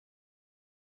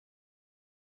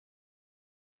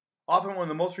Often one of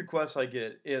the most requests I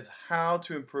get is how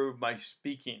to improve my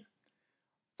speaking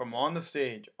from on the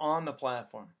stage, on the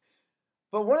platform.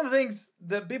 But one of the things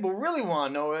that people really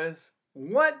want to know is,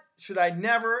 what should I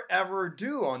never ever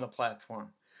do on the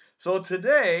platform? So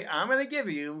today I'm going to give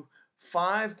you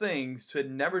 5 things to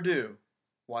never do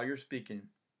while you're speaking.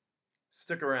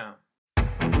 Stick around.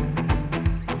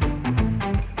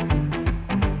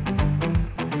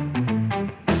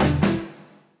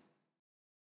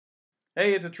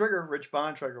 Hey, it's a Trigger, Rich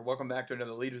Bontrager. Welcome back to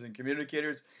another Leaders and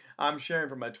Communicators. I'm sharing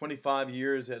from my 25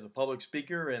 years as a public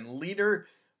speaker and leader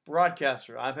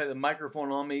broadcaster. I've had the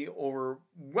microphone on me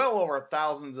well over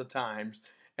thousands of times,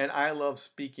 and I love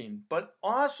speaking. But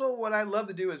also what I love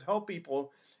to do is help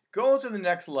people go to the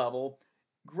next level,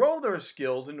 grow their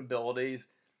skills and abilities.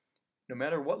 No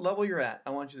matter what level you're at, I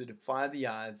want you to defy the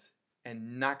odds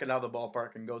and knock it out of the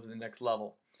ballpark and go to the next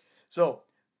level. So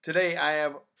today I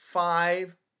have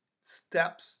 5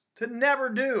 steps to never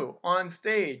do on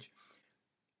stage.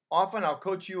 Often I'll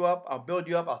coach you up, I'll build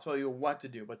you up, I'll tell you what to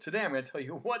do. But today I'm going to tell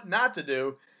you what not to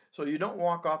do so you don't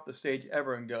walk off the stage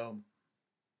ever and go,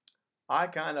 I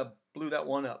kind of blew that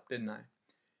one up, didn't I?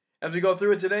 As we go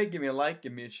through it today, give me a like,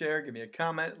 give me a share, give me a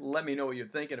comment, let me know what you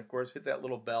think, and of course hit that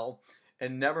little bell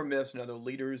and never miss another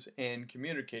Leaders and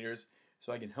Communicators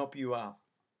so I can help you out.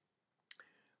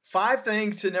 5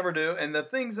 things to never do, and the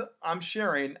things I'm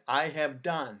sharing I have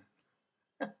done.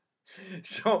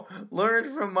 So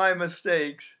learn from my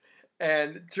mistakes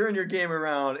and turn your game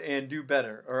around and do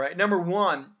better. All right. Number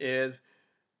 1 is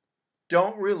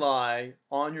don't rely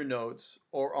on your notes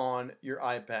or on your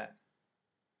iPad.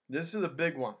 This is a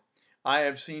big one. I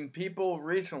have seen people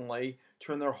recently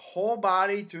turn their whole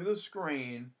body to the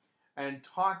screen and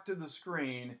talk to the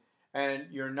screen, and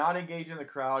you're not engaging the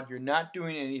crowd. You're not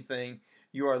doing anything.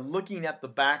 You are looking at the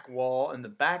back wall, and the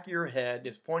back of your head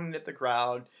is pointing at the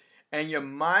crowd. And you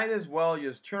might as well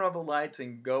just turn off the lights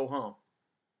and go home.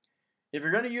 If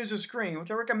you're going to use a screen, which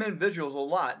I recommend visuals a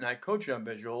lot, and I coach you on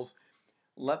visuals,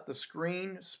 let the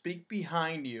screen speak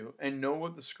behind you and know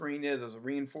what the screen is as a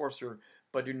reinforcer,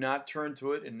 but do not turn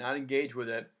to it and not engage with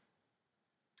it.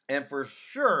 And for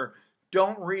sure,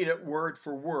 don't read it word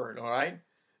for word, all right?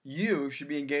 You should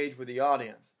be engaged with the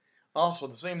audience. Also,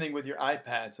 the same thing with your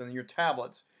iPads and your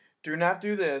tablets. Do not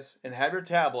do this and have your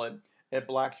tablet. It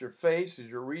blocks your face as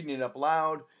you're reading it up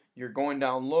loud. You're going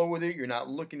down low with it. You're not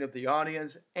looking at the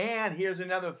audience. And here's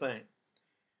another thing.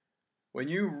 When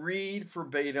you read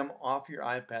verbatim off your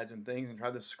iPads and things and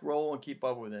try to scroll and keep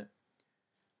up with it,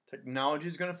 technology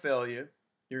is going to fail you.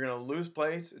 You're going to lose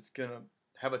place. It's going to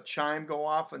have a chime go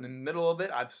off in the middle of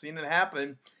it. I've seen it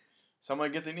happen.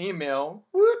 Someone gets an email,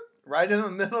 whoop, right in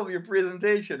the middle of your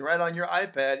presentation, right on your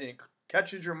iPad, and it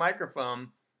catches your microphone.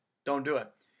 Don't do it.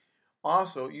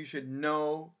 Also, you should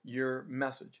know your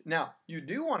message. Now, you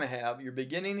do want to have your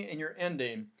beginning and your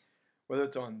ending, whether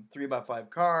it's on 3x5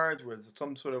 cards, whether it's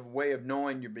some sort of way of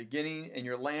knowing your beginning and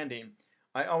your landing.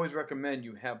 I always recommend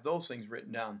you have those things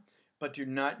written down. But do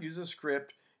not use a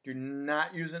script. Do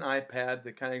not use an iPad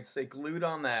to kind of stay glued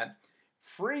on that.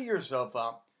 Free yourself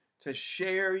up to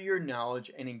share your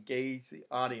knowledge and engage the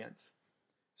audience.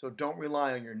 So don't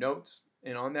rely on your notes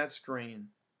and on that screen.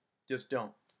 Just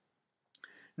don't.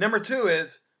 Number 2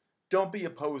 is don't be a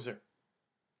poser.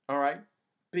 All right?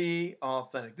 Be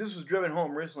authentic. This was driven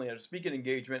home recently at a speaking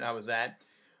engagement I was at.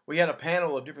 We had a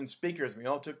panel of different speakers. We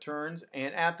all took turns,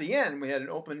 and at the end we had an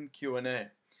open Q&A.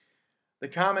 The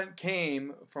comment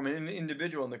came from an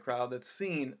individual in the crowd that's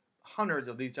seen hundreds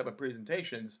of these type of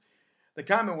presentations. The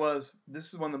comment was,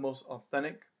 "This is one of the most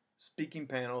authentic speaking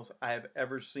panels I have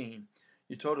ever seen.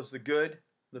 You told us the good,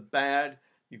 the bad,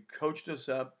 you coached us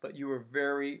up, but you were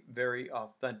very, very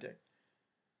authentic."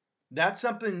 That's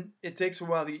something it takes a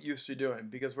while to get used to doing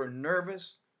because we're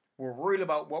nervous. We're worried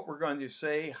about what we're going to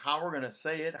say, how we're going to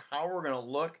say it, how we're going to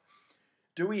look.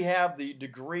 Do we have the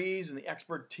degrees and the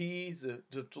expertise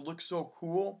to look so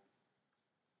cool?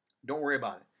 Don't worry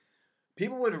about it.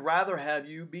 People would rather have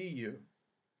you be you.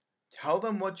 Tell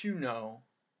them what you know,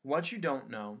 what you don't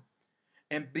know,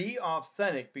 and be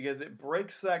authentic because it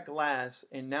breaks that glass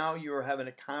and now you are having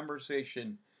a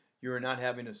conversation. You are not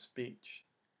having a speech.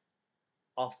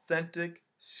 Authentic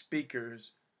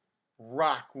speakers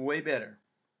rock way better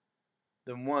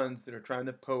than ones that are trying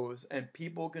to pose, and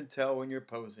people can tell when you're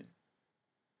posing,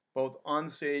 both on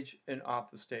stage and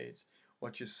off the stage.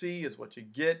 What you see is what you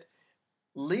get.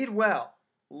 Lead well,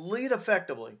 lead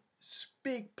effectively,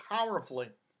 speak powerfully,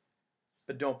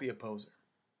 but don't be a poser.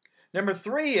 Number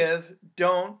 3 is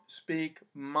don't speak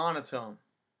monotone.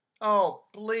 Oh,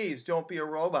 please don't be a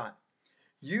robot.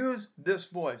 Use this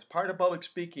voice. Part of public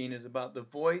speaking is about the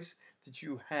voice that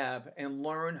you have and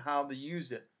learn how to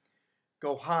use it.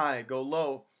 go high, go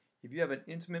low. If you have an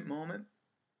intimate moment,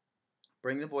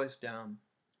 bring the voice down,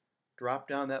 drop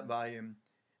down that volume,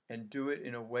 and do it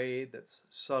in a way that's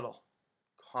subtle,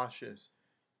 cautious,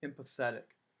 empathetic,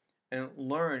 and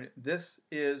learn this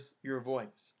is your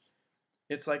voice.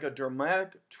 It's like a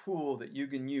dramatic tool that you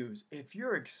can use. If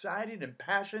you're excited and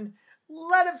passionate,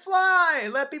 let it fly.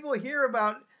 Let people hear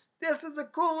about this is the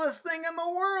coolest thing in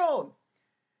the world.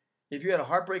 If you had a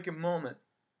heartbreaking moment,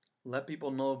 let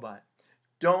people know about it.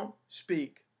 Don't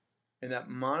speak in that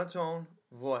monotone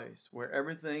voice where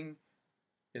everything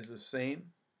is the same,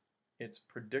 it's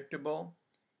predictable,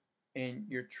 and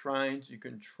you're trying to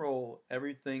control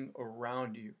everything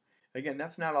around you. Again,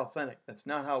 that's not authentic. That's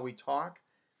not how we talk.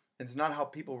 It's not how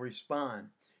people respond.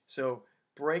 So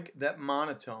break that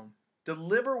monotone.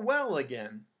 Deliver well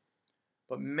again,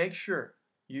 but make sure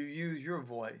you use your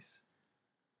voice.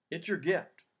 It's your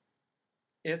gift.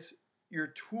 It's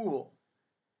your tool.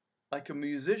 Like a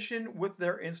musician with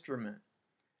their instrument,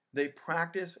 they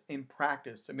practice and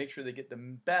practice to make sure they get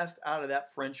the best out of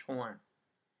that French horn.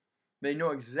 They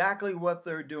know exactly what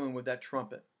they're doing with that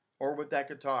trumpet or with that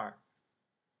guitar.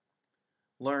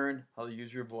 Learn how to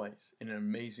use your voice in an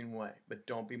amazing way, but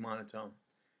don't be monotone.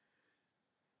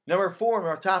 Number 4 in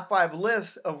our top 5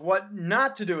 list of what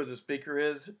not to do as a speaker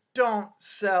is don't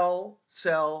sell,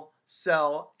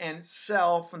 and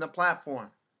sell from the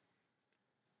platform.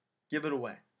 Give it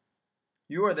away.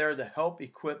 You are there to help,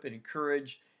 equip, and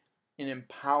encourage and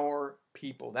empower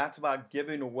people. That's about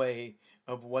giving away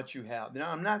of what you have.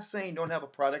 Now, I'm not saying don't have a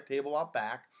product table out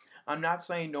back. I'm not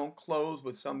saying don't close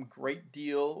with some great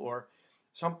deal or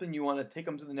something you want to take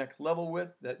them to the next level with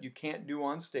that you can't do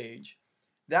on stage.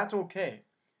 That's okay.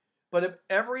 But if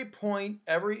every point,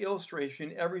 every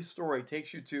illustration, every story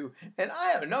takes you to, and I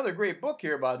have another great book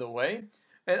here, by the way,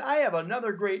 and I have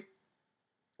another great,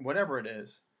 whatever it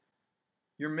is,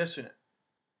 you're missing it.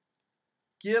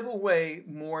 Give away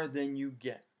more than you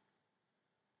get.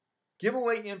 Give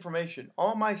away information.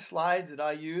 All my slides that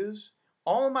I use,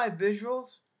 all my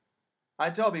visuals,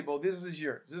 I tell people, this is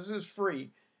yours. This is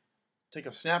free. Take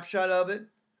a snapshot of it,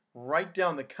 write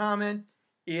down the comment.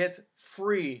 It's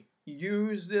free.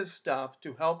 Use this stuff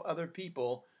to help other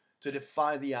people to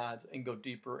defy the odds and go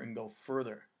deeper and go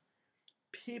further.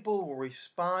 People will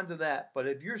respond to that. But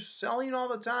if you're selling all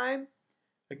the time,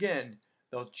 again,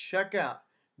 they'll check out.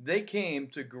 They came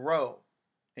to grow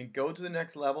and go to the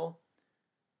next level,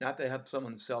 not to have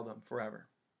someone sell them forever.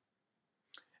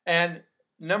 And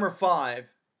number 5,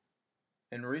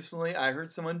 and recently I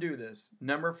heard someone do this.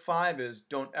 Number 5 is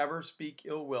don't ever speak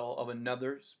ill will of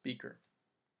another speaker.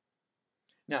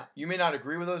 Now, you may not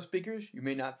agree with those speakers. You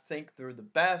may not think they're the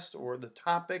best or the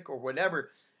topic or whatever.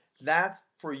 That's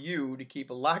for you to keep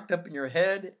locked up in your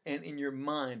head and in your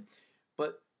mind.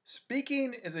 But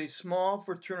speaking is a small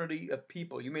fraternity of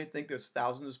people. You may think there's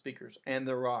thousands of speakers, and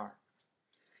there are.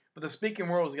 But the speaking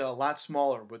world has got a lot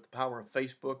smaller with the power of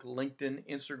Facebook, LinkedIn,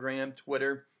 Instagram,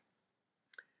 Twitter.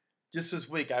 Just this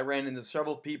week, I ran into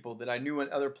several people that I knew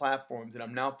on other platforms that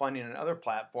I'm now finding on other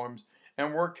platforms,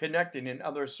 and we're connecting in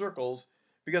other circles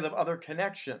because of other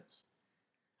connections.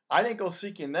 I didn't go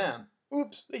seeking them.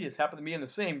 Oops, they just happen to be in the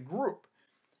same group.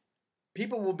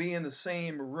 People will be in the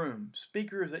same room.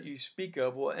 Speakers that you speak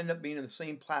of will end up being in the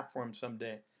same platform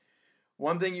someday.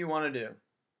 One thing you want to do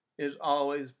is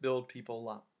always build people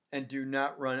up and do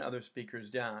not run other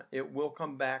speakers down. It will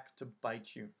come back to bite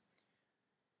you.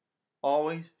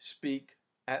 Always speak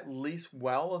at least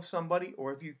well of somebody,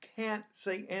 or if you can't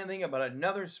say anything about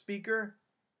another speaker,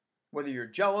 whether you're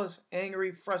jealous,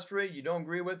 angry, frustrated, you don't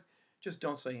agree with, just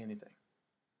don't say anything.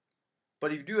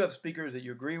 But if you do have speakers that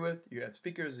you agree with, you have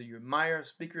speakers that you admire,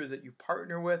 speakers that you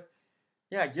partner with,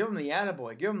 yeah, give them the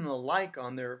attaboy, give them the like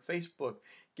on their Facebook,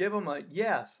 give them a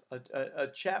yes, a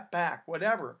chat back,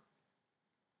 whatever.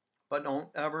 But don't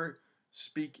ever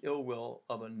speak ill will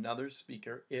of another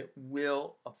speaker. It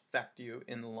will affect you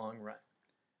in the long run.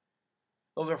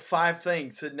 Those are 5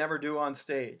 things to never do on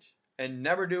stage and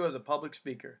never do as a public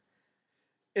speaker.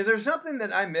 Is there something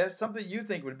that I missed, something you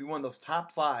think would be one of those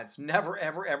top 5s, never,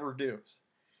 ever, ever do's?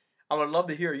 I would love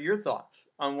to hear your thoughts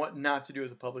on what not to do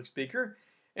as a public speaker.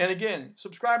 And again,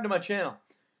 subscribe to my channel.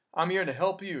 I'm here to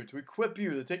help you, to equip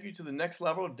you, to take you to the next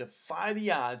level, defy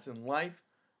the odds in life,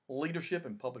 leadership,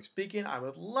 and public speaking. I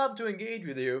would love to engage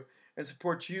with you and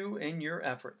support you in your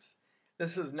efforts.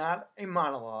 This is not a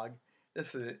monologue.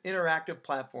 This is an interactive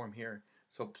platform here.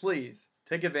 So please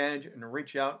take advantage and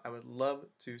reach out. I would love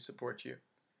to support you.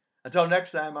 Until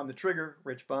next time, I'm the Trigger,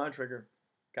 Rich Bontrager.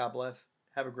 God bless.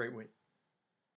 Have a great week.